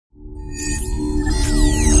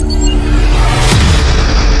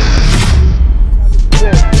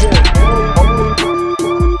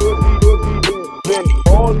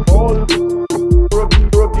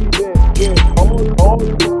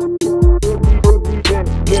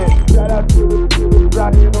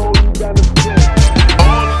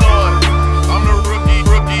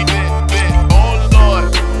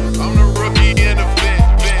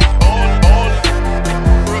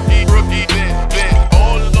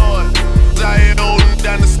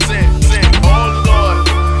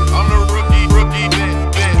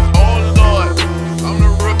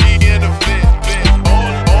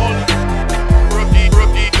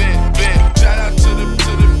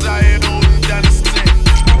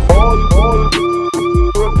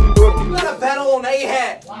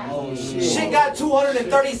got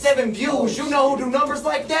 237 views. You know who do numbers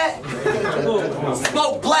like that?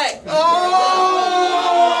 Smoke Black. Now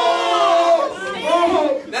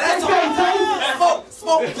that's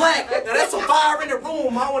Smoke Black. Now that's some fire in the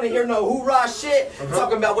room. I want to hear no hoorah shit.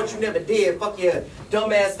 Talking about what you never did. Fuck your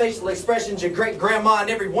dumbass facial expressions, your great grandma and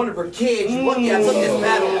every one of her kids. You lucky I took this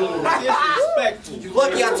battle. You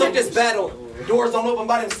lucky I took this battle. Doors don't open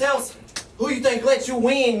by themselves. Who you think let you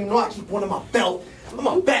win? You know I keep one in my belt. I'm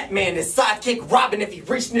a Batman, his sidekick Robin if he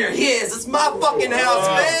reached near his. It's my fucking house,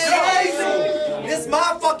 FaZe! It's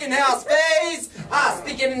my fucking house, FaZe! I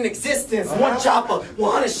speak it in existence. One chopper,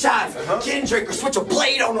 100 shots. Kendrick or switch a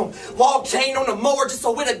blade on him. Log chain on the mower just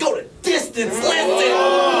so it'll go the distance. Listen!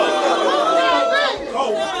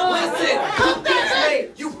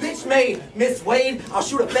 You bitch made. Miss Wade, I'll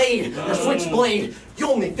shoot a fade or switchblade. You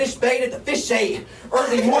only fish bait at the fish shade.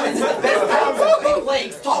 Early mornings is the best times with big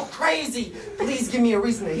legs. Talk crazy. Please give me a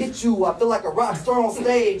reason to hit you. I feel like a rock star on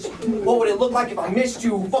stage. What would it look like if I missed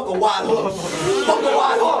you? Fuck a wide hook. Fuck a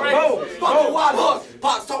wide hook. Fuck a wide hook.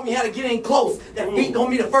 Pops taught me how to get in close. That beat gonna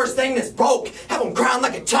be the first thing that's broke. Have him grind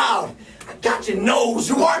like a child. I got your nose.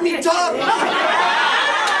 You are me tough.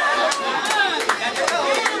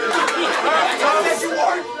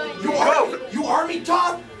 You are me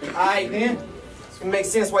tough? Alright, man. It makes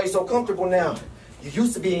sense why you're so comfortable now. You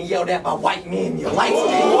used to being yelled at by white men. Your light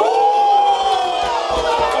skin.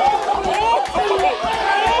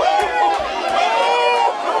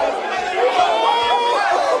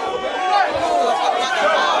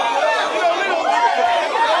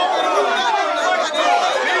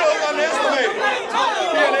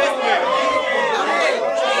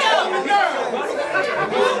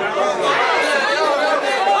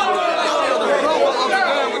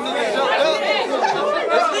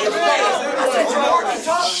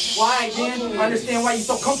 Why again? I understand why you're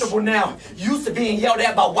so comfortable now. You used to being yelled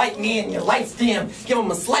at by white men, your lights dim. Give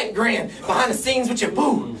them a slight grin. Behind the scenes with your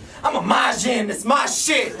boo. I'm a Majin, it's my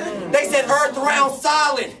shit. They said earth around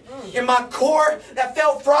solid. In my core, that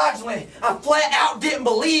felt fraudulent. I flat out didn't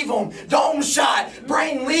believe him. Dome shot,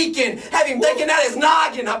 brain leaking, have him thinking out his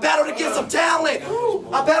noggin. I battled against some talent.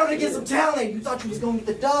 You thought you was gonna get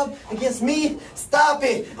the dub against me? Stop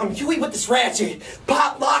it. I'm Huey with this ratchet.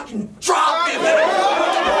 Pop, lock, and drop it.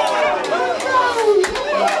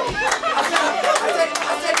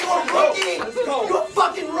 I said you're a rookie. You're a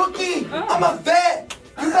fucking rookie. I'm a vet.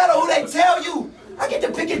 You matter who they tell you. I get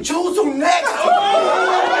to pick and choose who next.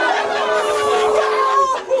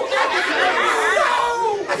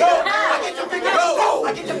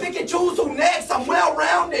 I get to pick and choose who next. I'm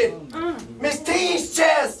well-rounded. Miss Teen's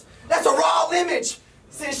chest. That's a raw image.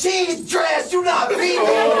 Since she's dressed, you're not beating me.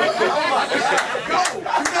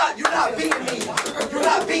 You're not beating me. You're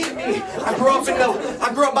not beating me. I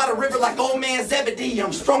grew up by the river like old man Zebedee.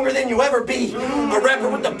 I'm stronger than you ever be. A rapper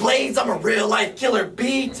with the blades. I'm a real life killer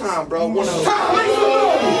bee. Time, bro.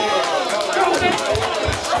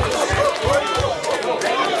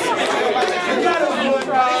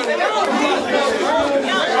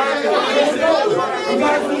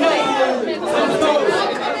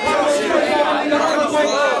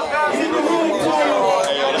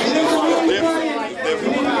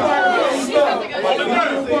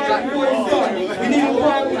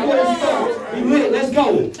 Let's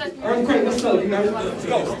go. Earthquake, let's go. Let's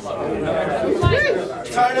go.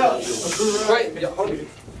 Turn up. Wait, hold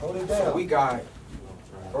it down. So we got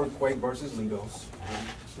Earthquake versus Litost.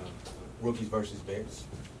 Rookies versus vets.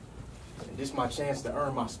 And this is my chance to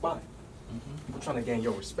earn my spot. I'm trying to gain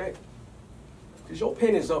your respect. Because your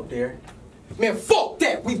pen is up there. Man, fuck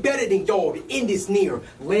that! We better than y'all. The end is near.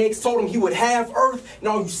 Legs told him he would have Earth, and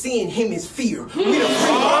all you see in him is fear. We the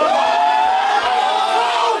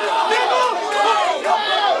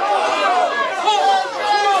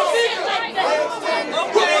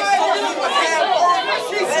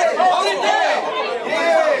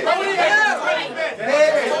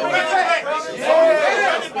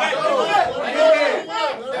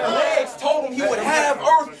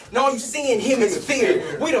all you see in him is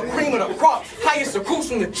fear. We the cream of the crop, highest recruits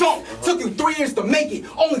from the jump. Took you 3 years to make it,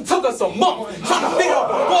 only took us a month. Trying to fit up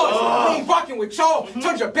a buzz, we ain't rocking rocking with y'all.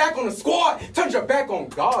 Turned your back on the squad. Turned your back on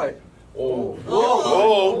God. Oh.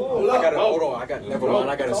 Never mind.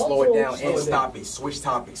 I gotta slow it down and stop it. Switch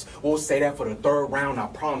topics. We'll say that for the third round, I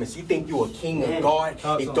promise. You think you a king of God?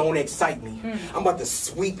 It don't excite me. I'm about to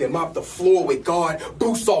sweep and mop the floor with God,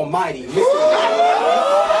 Bruce Almighty.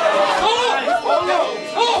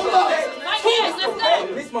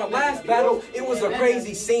 This is my last battle. It was a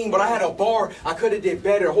crazy scene, but I had a bar. I could have did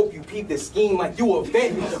better. Hope you peeped the scheme like you a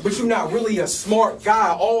vet, but you not really a smart guy.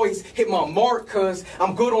 I always hit my mark, cause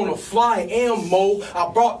I'm good on the fly and mo.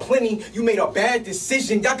 I brought plenty. You made a bad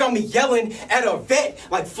decision. Y'all got me yelling at a vet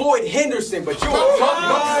like Floyd Henderson, but you a tough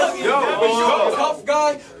guy. But you a tough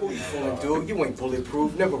guy. Who you fooling, dude? You ain't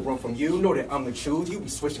bulletproof. Never run from you. Know that I'm the truth. You be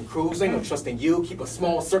switching crews. Ain't no trust in you. Keep a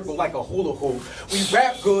small circle like a hula hoop. We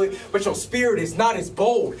rap good, but your spirit is not as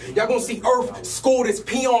bold. Y'all gonna see Earth schooled as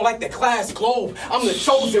peon like the class globe. I'm the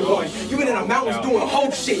chosen one. You been in the mountains doing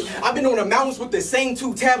whole shit. I've been on the mountains with the same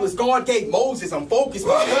 2 tablets God gave Moses. I'm focused.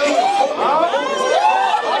 Let's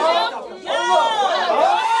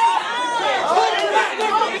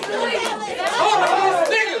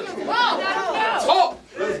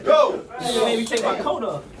go. Maybe take my coat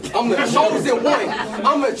off. I'm the chosen one.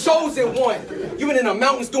 I'm the chosen one. You been in the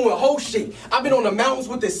mountains doing whole shit. I've been on the mountains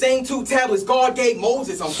with the same 2 tablets God gave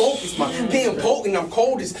Moses. I'm focused, my pen potent, I'm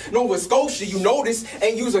coldest. Nova Scotia, you notice,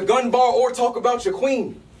 ain't use a gun bar or talk about your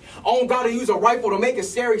queen. I don't gotta use a rifle to make a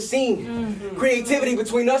scary scene. Creativity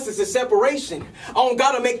between us is a separation. I don't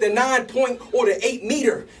gotta make the 9 point or the 8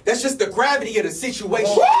 meter. That's just the gravity of the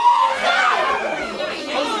situation.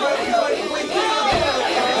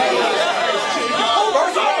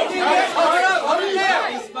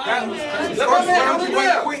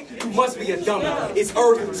 You must be a dummy. It's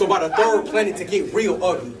Earth, so by the 3rd planet to get real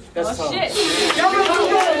ugly. That's tough. Shit.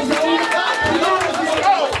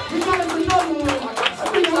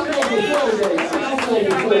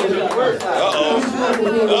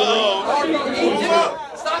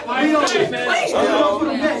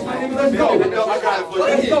 Let's go.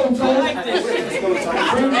 Let's go, Tony.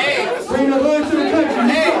 Bring the hood to the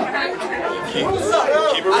country. What's up? I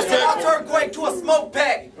said I'll turn Quake to a smoke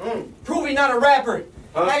pack. Prove he not a rapper.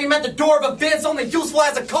 Have him at the door of events only useful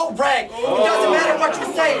as a coat rack. It doesn't matter what you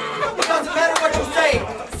say. It doesn't matter what you say.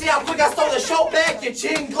 See how quick I stole the show back? Your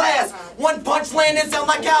chin glass. One punch landed sound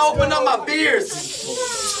like I opened up my beers.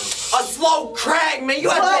 A slow crack, man. You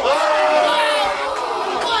have to...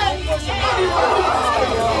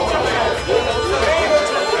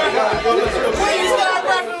 Why you start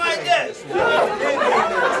rapping like this?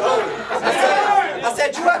 I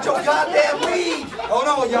said you out your goddamn league. Hold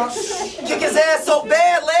on, y'all. Kick his ass so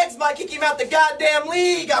bad, legs might kick him out the goddamn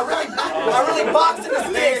league. I really box in the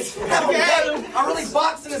sticks. Have him dazed. I really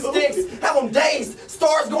box in the sticks. Have him dazed.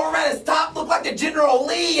 Stars going around his top look like the General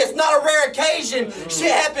Lee. It's not a rare occasion.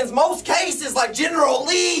 Shit happens most cases like General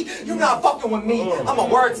Lee. You not fucking with me. I'm a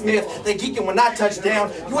wordsmith. They geeking when I touch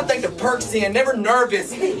down. You would think the perks in, never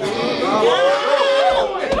nervous.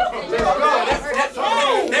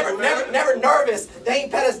 Never nervous. They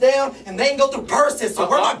ain't pat us down and they ain't go through purses. So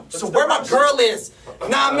where my girl is?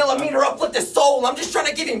 9mm uplifted soul. I'm just trying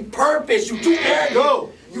to give him purpose. You too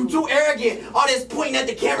arrogant. You too arrogant. All this pointing at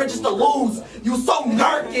the camera just to lose. You so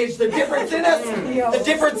nerdish. The difference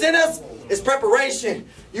in us is preparation.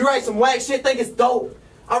 You write some whack shit, think it's dope.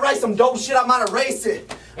 I write some dope shit, I might erase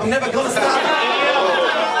it. I'm never gonna stop.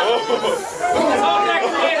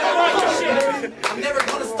 I'm never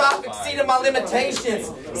gonna stop exceeding my limitations.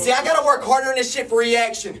 See, I gotta work harder in this shit for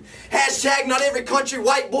reaction. Hashtag not every country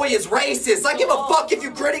white boy is racist. I give a fuck if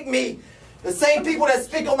you critic me. The same people that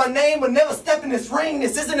speak on my name would never step in this ring.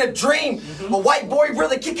 This isn't a dream. A white boy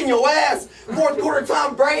really kicking your ass. 4th quarter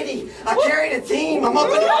Tom Brady. I carry the team. I'm up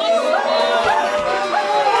in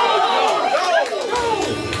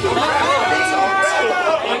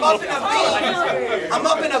I'm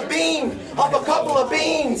up in a beam, off a couple of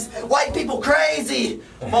beans. White people crazy.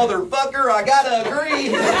 Motherfucker, I gotta agree.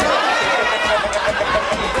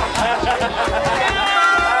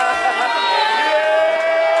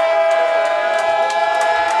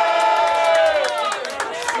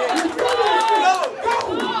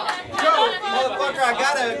 Motherfucker, I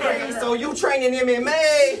gotta agree. So you training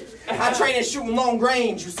MMA? I train in shooting long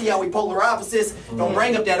range. You see how we polar opposites? Don't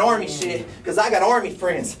bring up that army shit, because I got army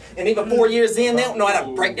friends. And even 4 years in, they don't know how to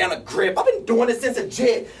break down a grip. I've been doing it since a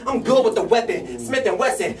jit. I'm good with the weapon. Smith &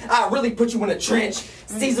 Wesson, I really put you in a trench.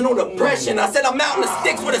 Seasonal depression. I said I'm mounting the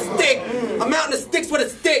sticks with a stick. I'm mounting the sticks with a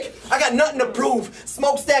stick. I got nothing to prove.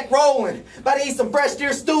 Smokestack rolling. About to eat some fresh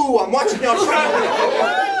deer stew. I'm watching y'all trolling.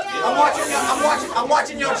 I'm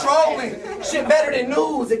watching y'all trolling. Shit better than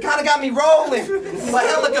news. It kinda got me rolling. But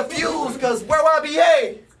hella confused, cause where would I be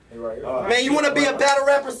at? Man, you wanna be a battle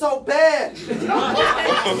rapper so bad.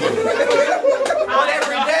 But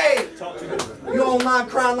every day, you online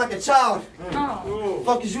crying like a child.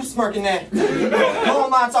 Fuck is you smirking at? You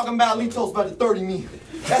online talking about Litost about to 30 me.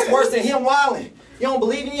 That's worse than him wilding. You don't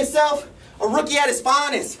believe in yourself? A rookie at his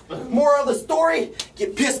finest. Moral of the story,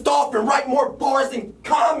 get pissed off and write more bars and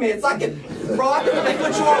comments. I can really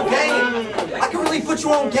put you on game. I can really put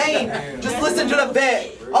you on game. Just listen to the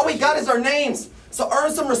vet. All we got is our names. So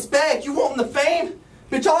earn some respect. You want the fame?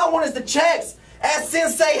 Bitch, all I want is the checks. Ask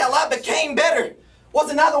Sensei how I became better.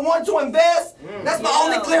 Wasn't I the one to invest? That's my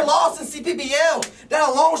only clear loss in CPBL. That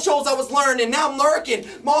alone shows I was learning. Now I'm lurking.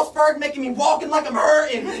 Mossberg making me walking like I'm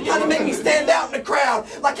hurting. Kinda make me stand out in the crowd.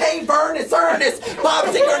 Like, hey, Vern, it's Ernest. Bob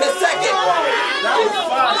Seeker in a second.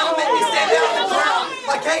 Kinda make me stand out in the crowd.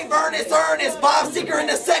 Like, hey, Vern, it's Ernest. Bob Seeker in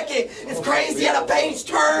a second. It's crazy at a page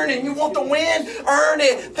turn. And you want the win? Earn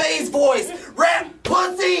it. Phase voice. Rap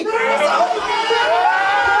pussy.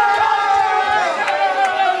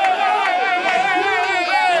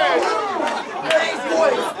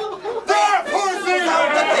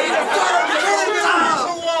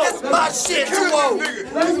 Shit, too old.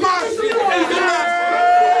 That's my shit.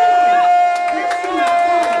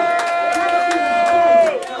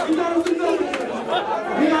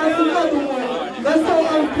 Let's go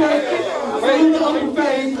Earthquake. Salute to Uncle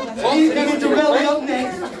Fame. He's gonna get Jarelli up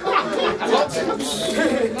next.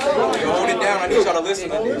 Hold it down. I need y'all to listen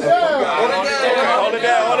to this. Hold it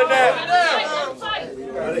down. Hold it down.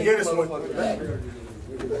 Gotta hear this one.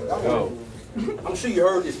 Yo. I'm sure you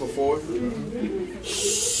heard this before.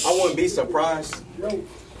 I wouldn't be surprised.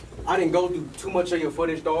 I didn't go through too much of your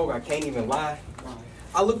footage, dog. I can't even lie.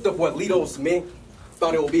 I looked up what Litost meant.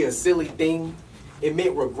 Thought it would be a silly thing. It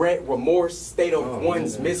meant regret, remorse, state of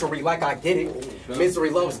one's misery, like I get it. Misery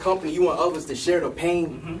loves company. You want others to share the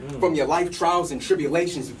pain. From your life trials and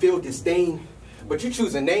tribulations, you feel disdain. But you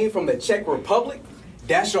choose a name from the Czech Republic?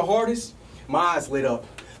 That's your hardest? My eyes lit up.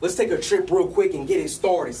 Let's take a trip real quick and get it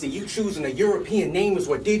started. See, you choosing a European name is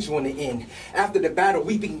what did you in the end. After the battle,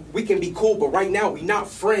 we can be cool, but right now we not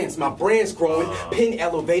friends. My brand's growing, pen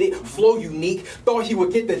elevated, flow unique. Thought he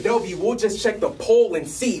would get the W. We'll just check the poll and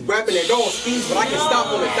see. Rapping at all speeds, but I can stop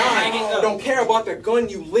on a dime. Don't care about the gun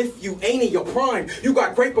you lift, you ain't in your prime. You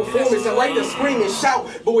got great performance and like to scream and shout,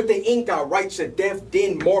 but with the ink I write your death,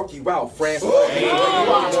 then mark you out, France.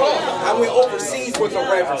 I went overseas with a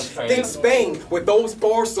reference. Think Spain with those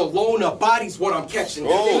bars. Alone, a body's what I'm catching.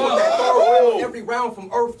 Every round from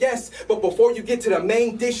Earth, yes. But before you get to the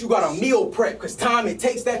main dish, you got a meal prep. Cause time it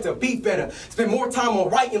takes that to be better. Spend more time on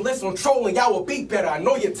writing, less on trolling. Y'all will be better. I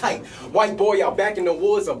know you're tight. White boy out back in the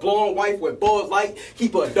woods, a blonde wife with Bud Light.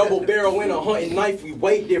 Keep a double barrel in a hunting knife. We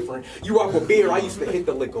way different. You rock with beer. I used to hit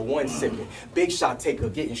the liquor one sipping. Big shot taker,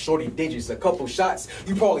 getting shorty digits. A couple shots,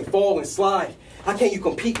 you probably fall and slide. How can you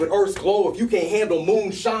compete with Earth's glow if you can't handle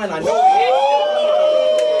moonshine? I know.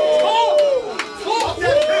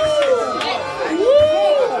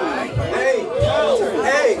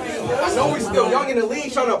 I know we still young in the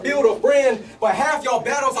league trying to build a brand, but half y'all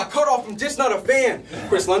battles I cut off from just not a fan.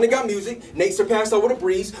 Chris London got music, Nate surpassed over the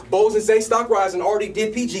breeze, Bose and Zay stock rising, already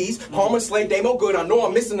did PGs, Palmer Slay, Damo good, I know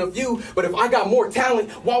I'm missing a few, but if I got more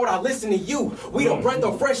talent, why would I listen to you? We the breath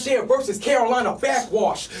of fresh air versus Carolina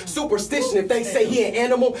backwash. Superstition if they say he an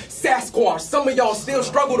animal, Sasquatch. Some of y'all still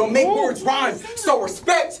struggle to make words rhyme, so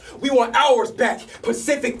respect, we want hours back,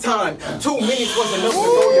 Pacific time. 2 minutes was enough to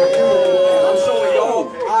know your view. I'm showing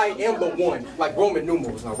y'all I am the one, like Roman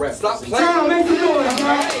numerals. Now rap. Stop playing. Turn, make some noise,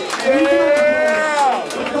 man.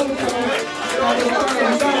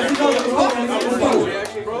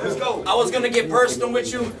 Let's go. I was gonna get personal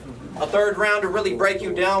with you. A third round to really break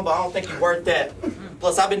you down, but I don't think you're worth that.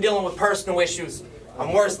 Plus, I've been dealing with personal issues.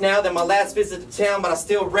 I'm worse now than my last visit to town, but I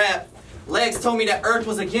still rap. Legs told me that Earth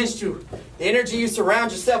was against you. The energy you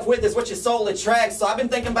surround yourself with is what your soul attracts. So I've been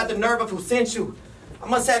thinking about the nerve of who sent you. I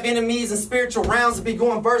must have enemies and spiritual rounds to be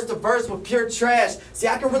going verse to verse with pure trash. See,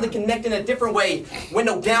 I can really connect in a different way.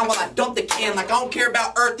 Window down while I dump the can like I don't care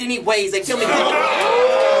about Earth anyways. They tell me See,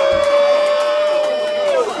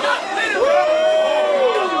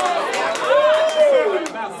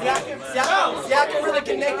 I can really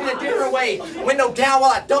we connect in a different way. Window down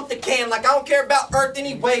while I dump the can, like I don't care about Earth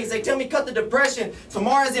anyways. They tell me cut the depression,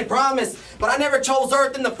 tomorrow isn't promised, but I never chose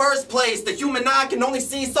Earth in the first place. The human eye can only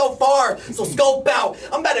see so far, so scope out.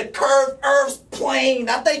 I'm about to curve Earth's plane.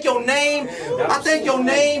 I think your name,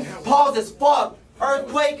 pause as fuck.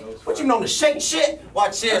 Earthquake? What you know to shake shit?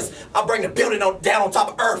 Watch this. I bring the building down on top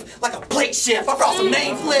of Earth like a plate shift. I brought some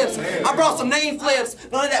name flips.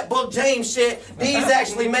 None of that Book James shit. These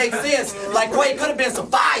actually make sense. Like Quake could have been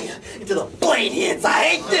some fire until the blade hits. I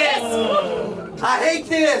hate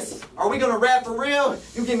this. Are we gonna rap for real?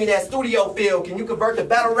 You give me that studio feel. Can you convert to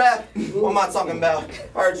battle rap? What am I talking about?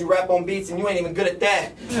 I heard you rap on beats and you ain't even good at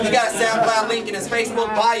that. He got a SoundCloud link in his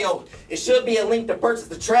Facebook bio. It should be a link to purchase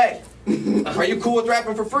the track. Are you cool with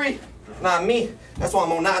rapping for free? Not me. That's why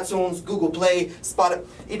I'm on iTunes, Google Play, Spotify.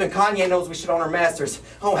 Even Kanye knows we should own our masters.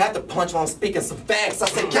 I don't have to punch while I'm speaking some facts. I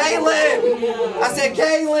said, Kaylin!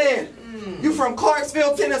 You from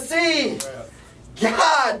Clarksville, Tennessee.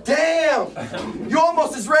 God damn! You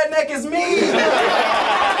almost as redneck as me!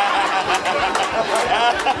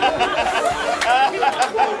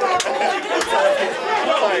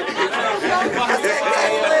 I said,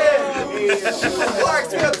 Kaylin!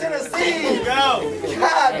 Clarksville, Tennessee!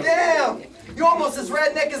 God damn! You almost as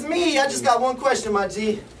redneck as me! I just got one question, my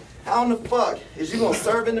G. How in the fuck is you gonna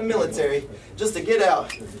serve in the military just to get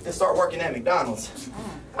out and start working at McDonald's?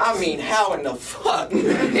 I mean, how in the fuck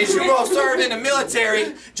is you gonna serve in the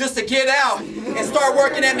military just to get out and start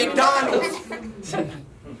working at McDonald's? I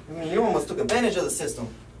mean, you almost took advantage of the system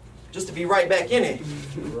just to be right back in it.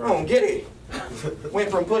 I don't get it.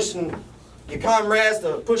 Went from pushing your comrades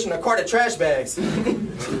to pushing a cart of trash bags.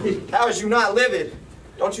 How is you not livid?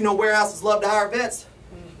 Don't you know warehouses love to hire vets?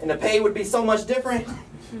 And the pay would be so much different?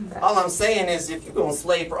 All I'm saying is, if you're gonna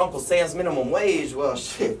slave for Uncle Sam's minimum wage, well,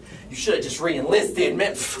 shit, you should have just re-enlisted,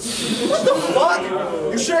 man. What the fuck?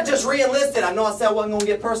 You should have just re-enlisted. I know I said I wasn't gonna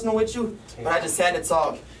get personal with you, but I just had to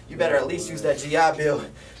talk. You better at least use that GI Bill.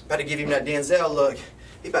 Better give him that Denzel look.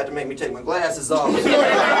 He about to make me take my glasses off. Hey,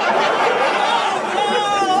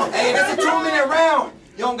 that's a 2-minute round.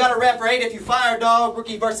 You don't gotta rap for 8 if you fire, dog.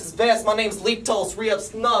 Rookie versus vest. My name's Litost. Re-up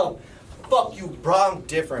snub. Fuck you, bro. I'm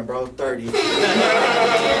different, bro. 30. Hey,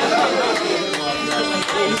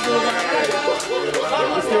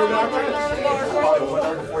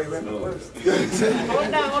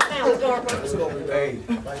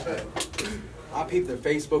 I peeped the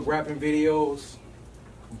Facebook rapping videos.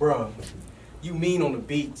 Bruh, you mean on the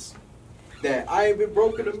beats. That I ain't been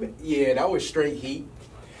broken a minute. Yeah, that was straight heat.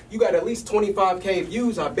 You got at least 25K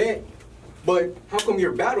views, I bet. But how come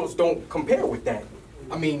your battles don't compare with that?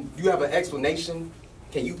 I mean, you have an explanation?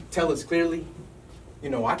 Can you tell us clearly? You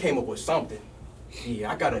know, I came up with something.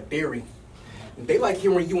 Yeah, I got a theory. They like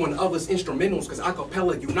hearing you on others' instrumentals because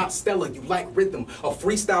acapella, you not stellar, you like rhythm. A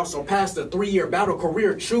freestyle surpassed a 3-year battle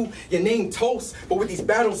career, true. Your name Toast, but with these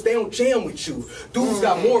battles, they don't jam with you. Dude's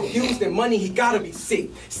got more views than money, he gotta be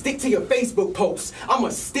sick. Stick to your Facebook posts. I'ma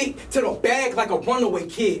stick to the bag like a runaway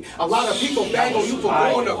kid. A lot of people bag on you for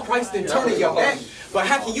going to Christ and turning your back. But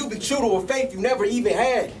how can you be true to a faith you never even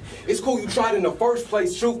had? It's cool you tried in the first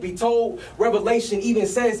place, truth be told. Revelation even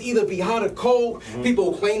says either be hot or cold.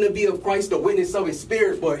 People claim to be of Christ, the witness of his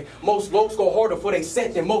spirit, but most lows go harder for they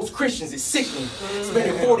set than most Christians. It's sickening.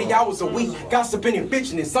 Spending 40 hours a week, gossiping and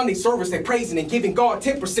bitching. In Sunday service, they praising and giving God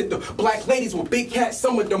 10%. The black ladies with big hats,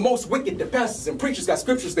 some of the most wicked. The pastors and preachers got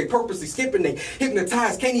scriptures they purposely skipping. They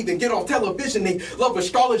hypnotized, can't even get off television. They love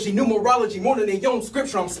astrology, numerology more than their own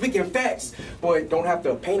scripture. I'm speaking facts, but don't have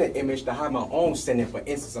to paint an image to hide my own sinning. For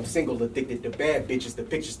instance, I'm single, addicted to bad bitches. The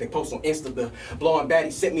pictures they post on Insta, the blowing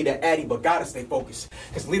baddie sent me the addy, but gotta stay focused.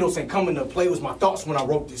 Cause Litost ain't coming to play was my thoughts when I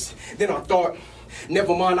wrote this. Then I thought,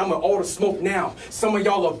 never mind, I'm in all the smoke now. Some of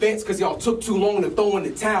y'all are vets cause y'all took too long to throw in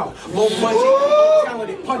the towel. Low budget,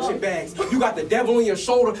 talented punching bags. You got the devil on your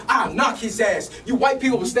shoulder, I'll knock his ass. You white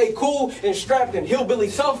people will stay cool and strapped and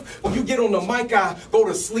hillbilly tough. When you get on the mic, I go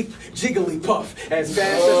to sleep, jiggly puff. As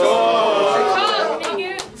fast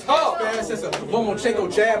as a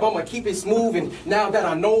Lomachenko jab, I'ma keep it smooth. And now that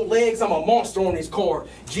I know legs, I'm a monster on this card.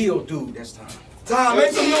 Geo dude, that's time. Tom,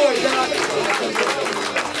 make some noise, Doc.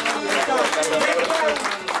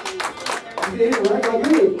 Y'all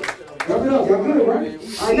good. Y'all good, right?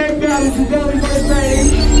 Our next battle is the Belly versus